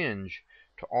bluish tinge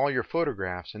to all your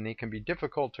photographs, and they can be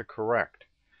difficult to correct.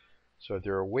 So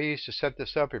there are ways to set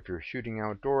this up. If you're shooting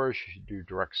outdoors, you should do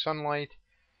direct sunlight.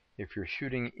 If you're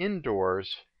shooting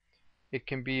indoors, it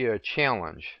can be a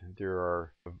challenge. There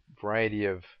are a variety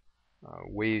of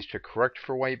ways to correct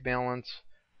for white balance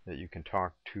that you can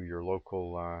talk to your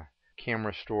local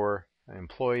camera store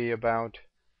employee about.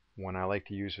 One I like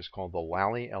to use is called the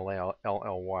Lally,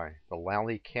 L-A-L-L-Y, the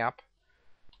Lally cap.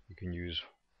 You can use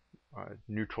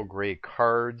neutral gray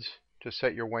cards to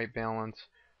set your white balance,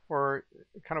 or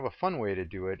kind of a fun way to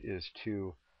do it is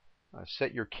to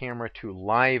set your camera to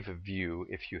live view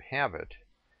if you have it,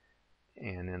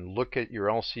 and then look at your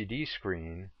LCD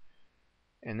screen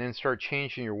and then start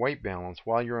changing your white balance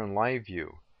while you're in live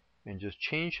view, and just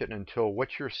change it until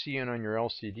what you're seeing on your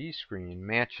LCD screen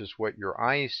matches what your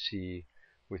eyes see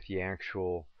with the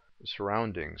actual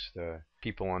surroundings, the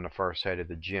people on the far side of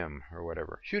the gym or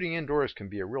whatever. Shooting indoors can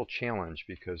be a real challenge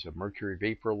because of mercury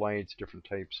vapor lights, different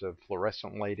types of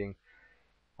fluorescent lighting.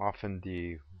 Often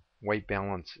the white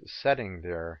balance setting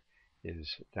there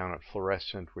is down at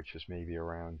fluorescent, which is maybe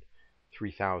around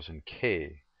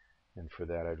 3000K, and for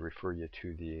that I'd refer you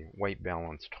to the white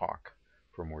balance talk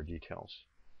for more details.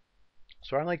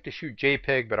 So I like to shoot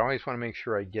JPEG, but I always want to make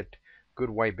sure I get good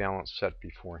white balance set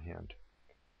beforehand.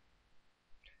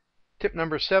 Tip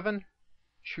number 7,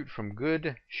 shoot from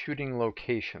good shooting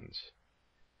locations.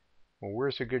 Well,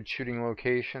 where's a good shooting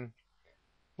location?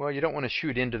 Well, you don't want to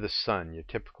shoot into the sun. You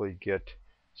typically get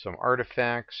some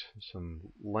artifacts, some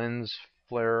lens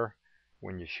flare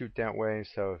when you shoot that way,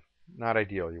 so not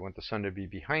ideal. You want the sun to be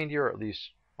behind you, or at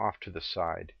least off to the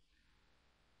side.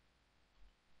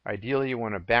 Ideally, you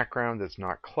want a background that's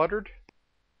not cluttered,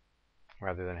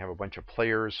 rather than have a bunch of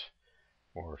players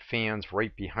or fans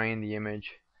right behind the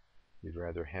image. You'd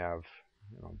rather have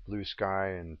blue sky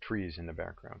and trees in the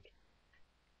background.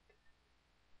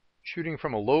 Shooting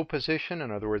from a low position, in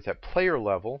other words at player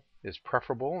level, is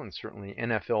preferable, and certainly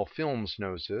NFL Films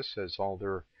knows this, as all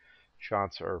their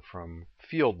shots are from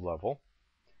field level.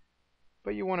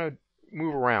 But you want to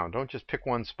move around. Don't just pick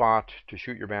one spot to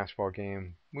shoot your basketball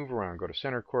game. Move around. Go to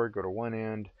center court, go to one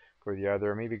end, go to the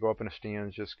other, maybe go up in a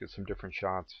stand, just get some different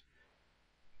shots.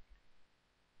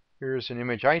 Here's an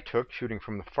image I took shooting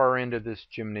from the far end of this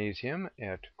gymnasium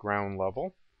at ground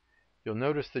level. You'll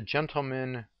notice the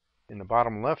gentleman in the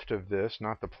bottom left of this,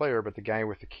 not the player, but the guy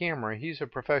with the camera, he's a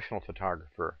professional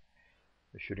photographer.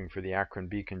 They're shooting for the Akron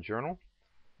Beacon Journal.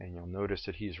 And you'll notice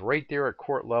that he's right there at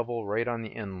court level, right on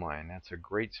the end line. That's a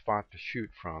great spot to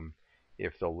shoot from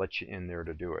if they'll let you in there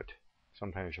to do it.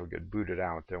 Sometimes you'll get booted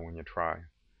out there when you try.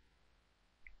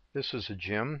 This is a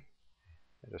gym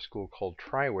at a school called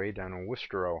Triway down in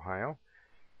Worcester, Ohio.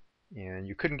 And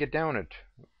you couldn't get down at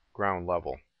ground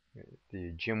level.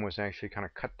 The gym was actually kind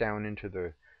of cut down into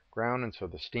the ground, and so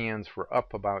the stands were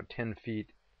up about 10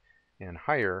 feet and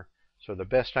higher. So the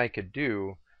best I could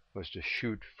do was to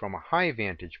shoot from a high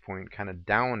vantage point, kind of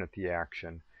down at the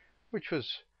action, which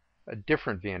was a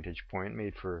different vantage point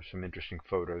made for some interesting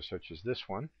photos such as this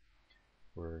one,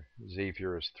 where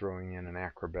Xavier is throwing in an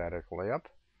acrobatic layup.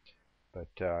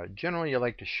 But generally you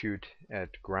like to shoot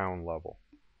at ground level.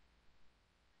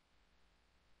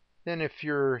 Then if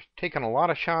you're taking a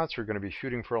lot of shots or going to be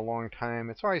shooting for a long time,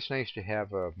 it's always nice to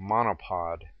have a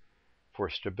monopod for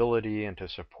stability and to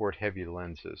support heavy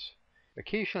lenses.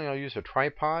 Occasionally I'll use a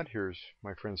tripod. Here's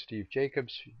my friend Steve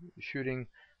Jacobs shooting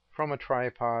from a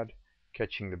tripod,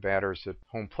 catching the batters at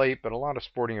home plate, but a lot of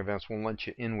sporting events won't let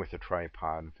you in with a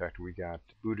tripod. In fact, we got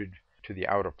booted to the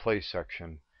out of play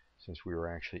section since we were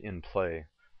actually in play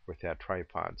with that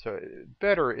tripod. So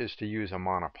better is to use a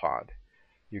monopod.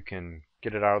 You can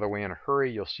get it out of the way in a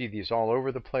hurry. You'll see these all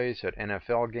over the place at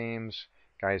NFL games,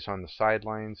 guys on the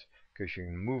sidelines, because you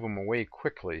can move them away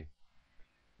quickly.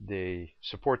 They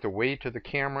support the weight of the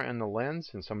camera and the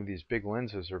lens, and some of these big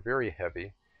lenses are very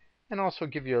heavy, and also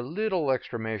give you a little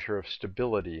extra measure of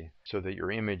stability so that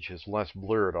your image is less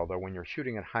blurred, although when you're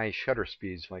shooting at high shutter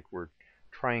speeds like we're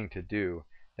trying to do,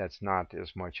 that's not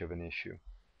as much of an issue.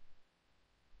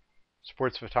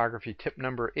 Sports photography tip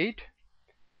number 8.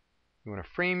 You want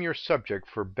to frame your subject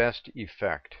for best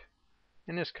effect.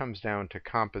 And this comes down to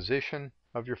composition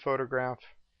of your photograph,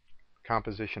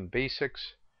 composition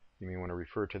basics. You may want to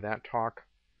refer to that talk.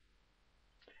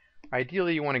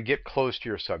 Ideally, you want to get close to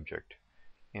your subject.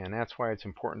 And that's why it's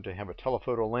important to have a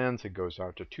telephoto lens that goes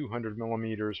out to 200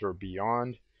 millimeters or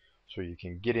beyond so you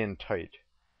can get in tight.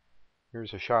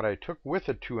 Here's a shot I took with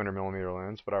a 200 millimeter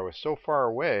lens, but I was so far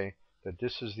away that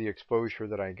this is the exposure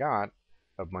that I got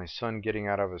of my son getting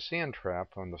out of a sand trap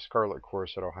on the Scarlet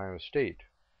course at Ohio State.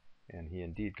 And he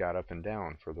indeed got up and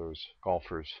down for those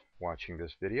golfers watching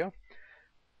this video.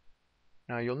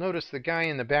 Now you'll notice the guy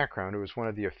in the background, who is one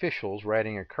of the officials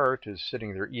riding a cart, is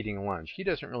sitting there eating lunch. He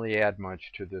doesn't really add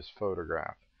much to this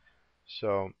photograph.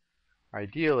 So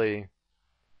ideally,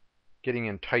 getting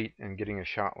in tight and getting a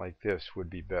shot like this would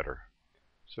be better.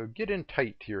 So get in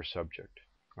tight to your subject.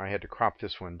 I had to crop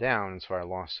this one down, and so I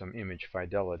lost some image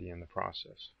fidelity in the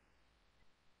process.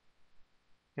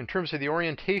 In terms of the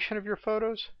orientation of your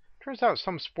photos, turns out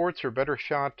some sports are better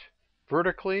shot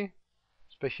vertically,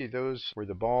 especially those where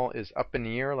the ball is up in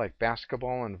the air like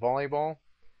basketball and volleyball.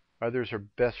 Others are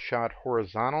best shot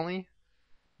horizontally.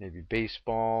 Maybe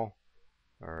baseball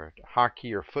or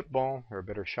hockey or football are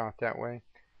better shot that way.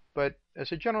 But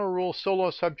as a general rule, solo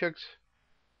subjects,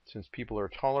 since people are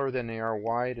taller than they are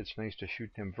wide, it's nice to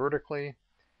shoot them vertically.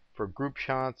 For group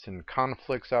shots and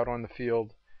conflicts out on the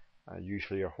field,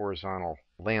 usually a horizontal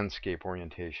landscape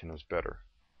orientation is better.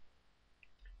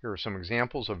 Here are some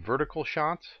examples of vertical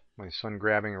shots. My son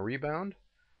grabbing a rebound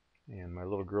and my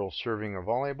little girl serving a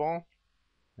volleyball.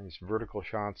 Nice vertical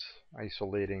shots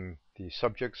isolating the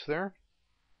subjects there.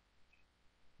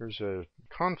 Here's a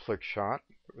conflict shot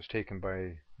that was taken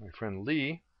by my friend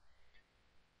Lee,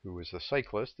 who was the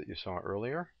cyclist that you saw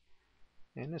earlier.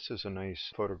 And this is a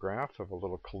nice photograph of a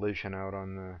little collision out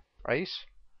on the ice.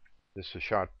 This is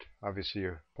shot obviously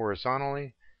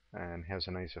horizontally and has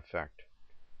a nice effect.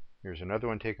 Here's another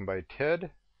one taken by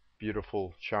Ted.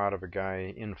 Beautiful shot of a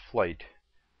guy in flight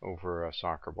over a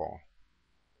soccer ball.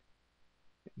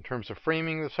 In terms of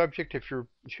framing the subject, if you're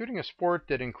shooting a sport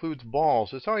that includes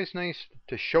balls, it's always nice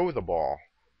to show the ball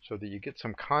so that you get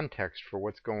some context for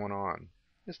what's going on.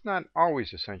 It's not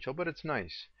always essential, but it's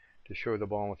nice to show the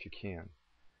ball if you can.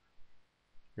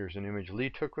 Here's an image Lee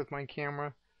took with my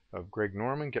camera of Greg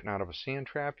Norman getting out of a sand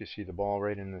trap. You see the ball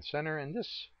right in the center, and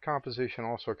this composition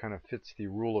also kind of fits the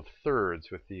rule of thirds,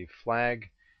 with the flag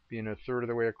being a third of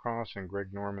the way across and Greg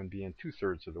Norman being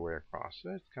 2/3 of the way across. So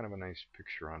that's kind of a nice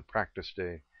picture on practice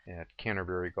day at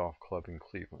Canterbury Golf Club in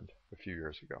Cleveland a few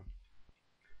years ago.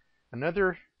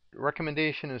 Another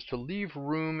recommendation is to leave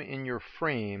room in your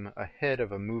frame ahead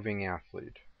of a moving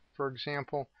athlete. For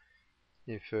example,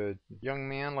 if a young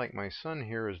man like my son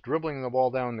here is dribbling the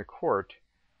ball down the court,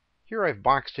 here I've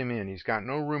boxed him in. He's got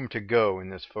no room to go in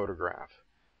this photograph,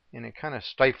 and it kind of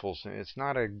stifles him. It's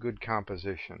not a good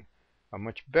composition. A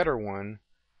much better one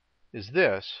is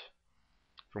this,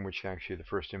 from which actually the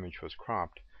first image was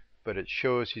cropped, but it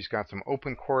shows he's got some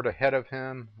open court ahead of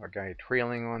him, a guy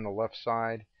trailing on the left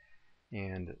side,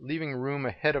 and leaving room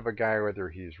ahead of a guy, whether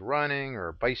he's running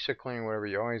or bicycling or whatever.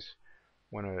 You always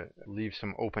want to leave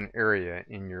some open area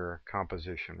in your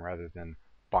composition rather than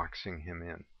boxing him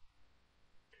in.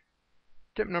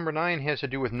 Tip number 9 has to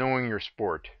do with knowing your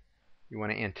sport. You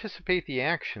want to anticipate the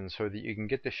action so that you can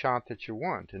get the shot that you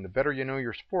want. And the better you know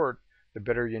your sport, the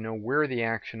better you know where the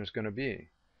action is going to be.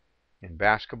 In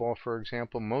basketball, for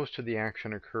example, most of the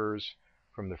action occurs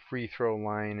from the free throw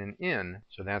line and in,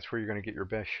 so that's where you're going to get your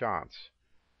best shots.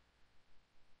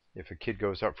 If a kid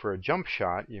goes up for a jump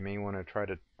shot, you may want to try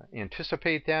to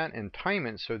anticipate that and time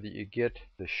it so that you get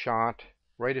the shot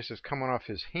right as it's coming off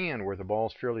his hand where the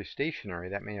ball's fairly stationary.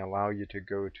 That may allow you to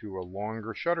go to a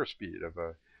longer shutter speed of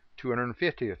a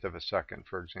 250th of a second,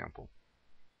 for example.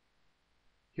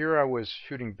 Here I was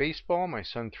shooting baseball. My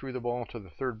son threw the ball to the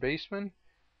third baseman,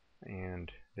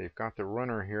 and they've got the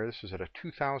runner here. This is at a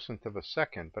 2,000th of a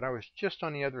second, but I was just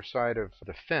on the other side of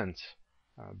the fence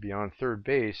beyond third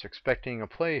base expecting a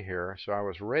play here, so I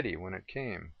was ready when it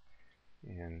came.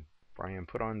 And Brian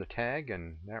put on the tag,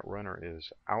 and that runner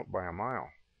is out by a mile.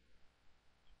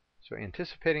 So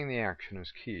anticipating the action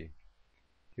is key.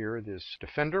 Here this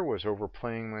defender was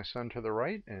overplaying my son to the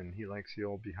right, and he likes the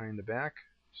old behind the back,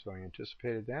 so I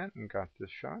anticipated that and got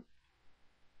this shot.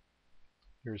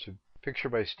 Here's a picture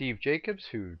by Steve Jacobs,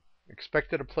 who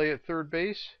expected a play at third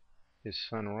base. His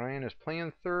son Ryan is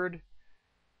playing third,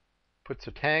 puts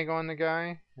a tag on the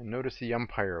guy, and notice the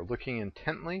umpire looking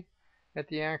intently at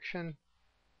the action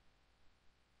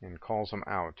and calls him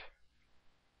out.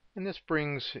 And this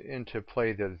brings into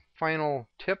play the final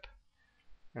tip,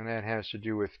 and that has to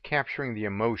do with capturing the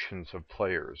emotions of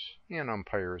players and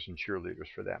umpires and cheerleaders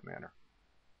for that matter.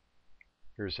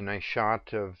 Here's a nice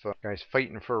shot of guys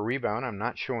fighting for a rebound. I'm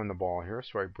not showing the ball here,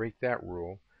 so I break that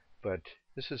rule, but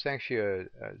this is actually a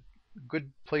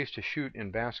good place to shoot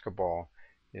in basketball,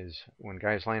 is when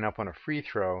guys line up on a free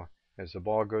throw. As the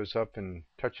ball goes up and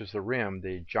touches the rim,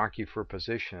 they jockey for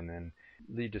position and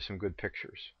lead to some good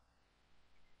pictures.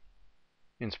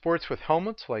 In sports with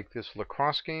helmets, like this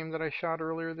lacrosse game that I shot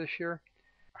earlier this year,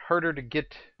 harder to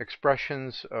get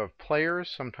expressions of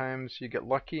players. Sometimes you get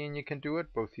lucky and you can do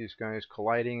it, both these guys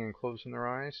colliding and closing their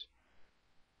eyes.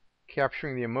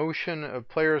 Capturing the emotion of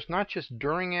players not just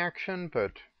during action,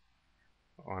 but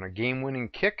on a game-winning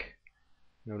kick.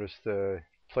 Notice the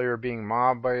player being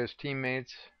mobbed by his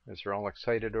teammates as they're all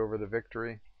excited over the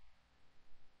victory.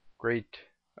 Great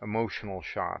emotional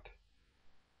shot.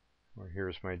 Well,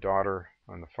 here's my daughter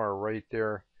on the far right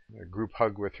there, a group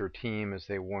hug with her team as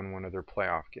they won one of their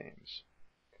playoff games.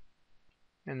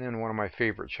 And then one of my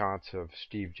favorite shots of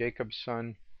Steve Jacobs'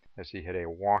 son as he hit a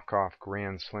walk-off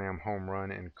grand slam home run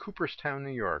in Cooperstown,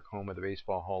 New York, home of the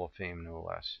Baseball Hall of Fame, no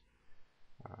less.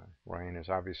 Ryan is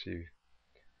obviously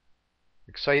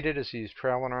excited as he's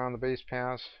traveling around the base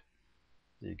paths.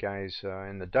 The guys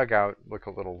in the dugout look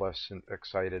a little less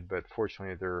excited, but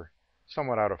fortunately they're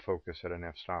somewhat out of focus at an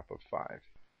f-stop of 5.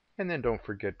 And then don't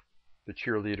forget the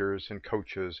cheerleaders and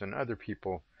coaches and other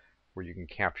people where you can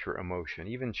capture emotion.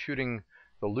 Even shooting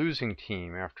the losing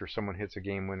team after someone hits a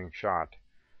game-winning shot,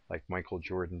 like Michael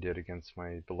Jordan did against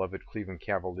my beloved Cleveland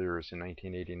Cavaliers in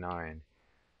 1989.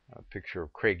 A picture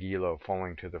of Craig Elo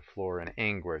falling to the floor in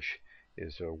anguish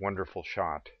is a wonderful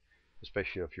shot,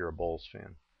 especially if you're a Bulls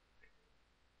fan.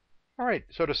 All right,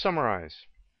 so to summarize,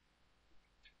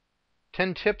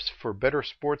 10 tips for better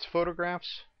sports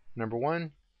photographs. Number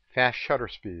 1, fast shutter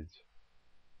speeds.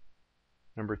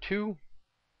 Number 2,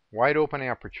 wide open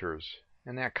apertures,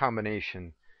 and that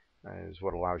combination is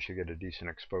what allows you to get a decent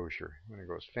exposure. You want to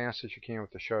go as fast as you can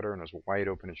with the shutter and as wide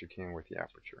open as you can with the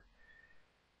aperture.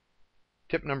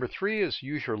 Tip number 3 is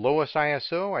use your lowest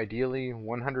ISO, ideally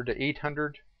 100 to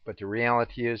 800, but the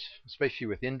reality is, especially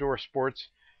with indoor sports,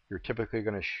 you're typically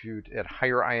going to shoot at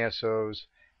higher ISOs,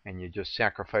 and you just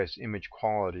sacrifice image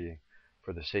quality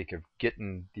for the sake of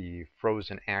getting the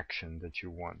frozen action that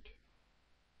you want.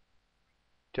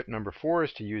 Tip number 4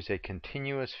 is to use a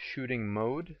continuous shooting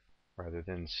mode rather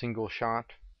than single shot.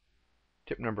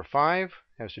 Tip number 5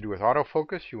 has to do with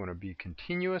autofocus. You want to be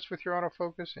continuous with your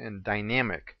autofocus and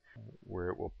dynamic, where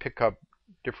it will pick up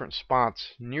different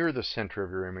spots near the center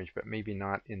of your image, but maybe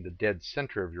not in the dead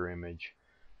center of your image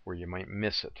where you might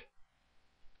miss it.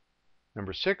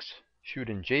 Number 6, shoot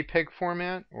in JPEG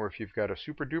format, or if you've got a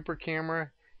super duper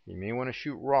camera, you may want to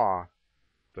shoot RAW,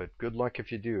 but good luck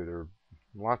if you do. There are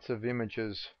lots of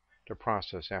images to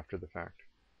process after the fact.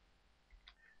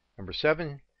 Number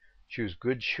 7, choose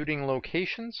good shooting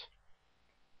locations,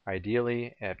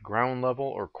 ideally at ground level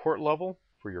or court level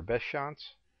for your best shots,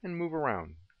 and move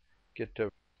around. Get a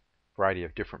variety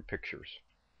of different pictures.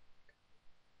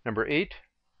 Number 8,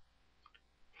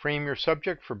 frame your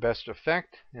subject for best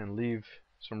effect and leave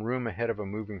some room ahead of a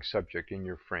moving subject in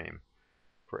your frame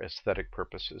for aesthetic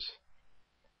purposes.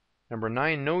 Number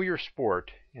 9, know your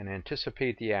sport and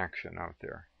anticipate the action out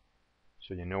there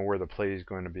so you know where the play is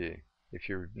going to be. If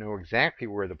you know exactly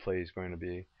where the play is going to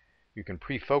be, you can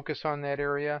pre-focus on that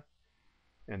area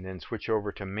and then switch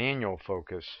over to manual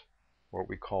focus, what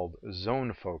we call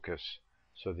zone focus,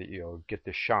 so that you'll get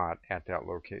the shot at that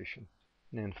location.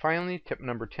 And then finally, tip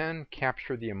number 10,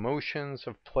 capture the emotions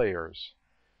of players,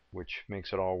 which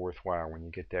makes it all worthwhile when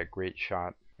you get that great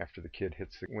shot after the kid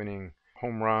hits the winning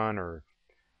home run or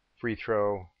free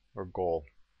throw or goal.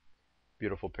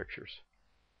 Beautiful pictures.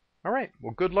 All right,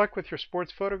 well, good luck with your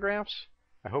sports photographs.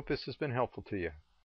 I hope this has been helpful to you.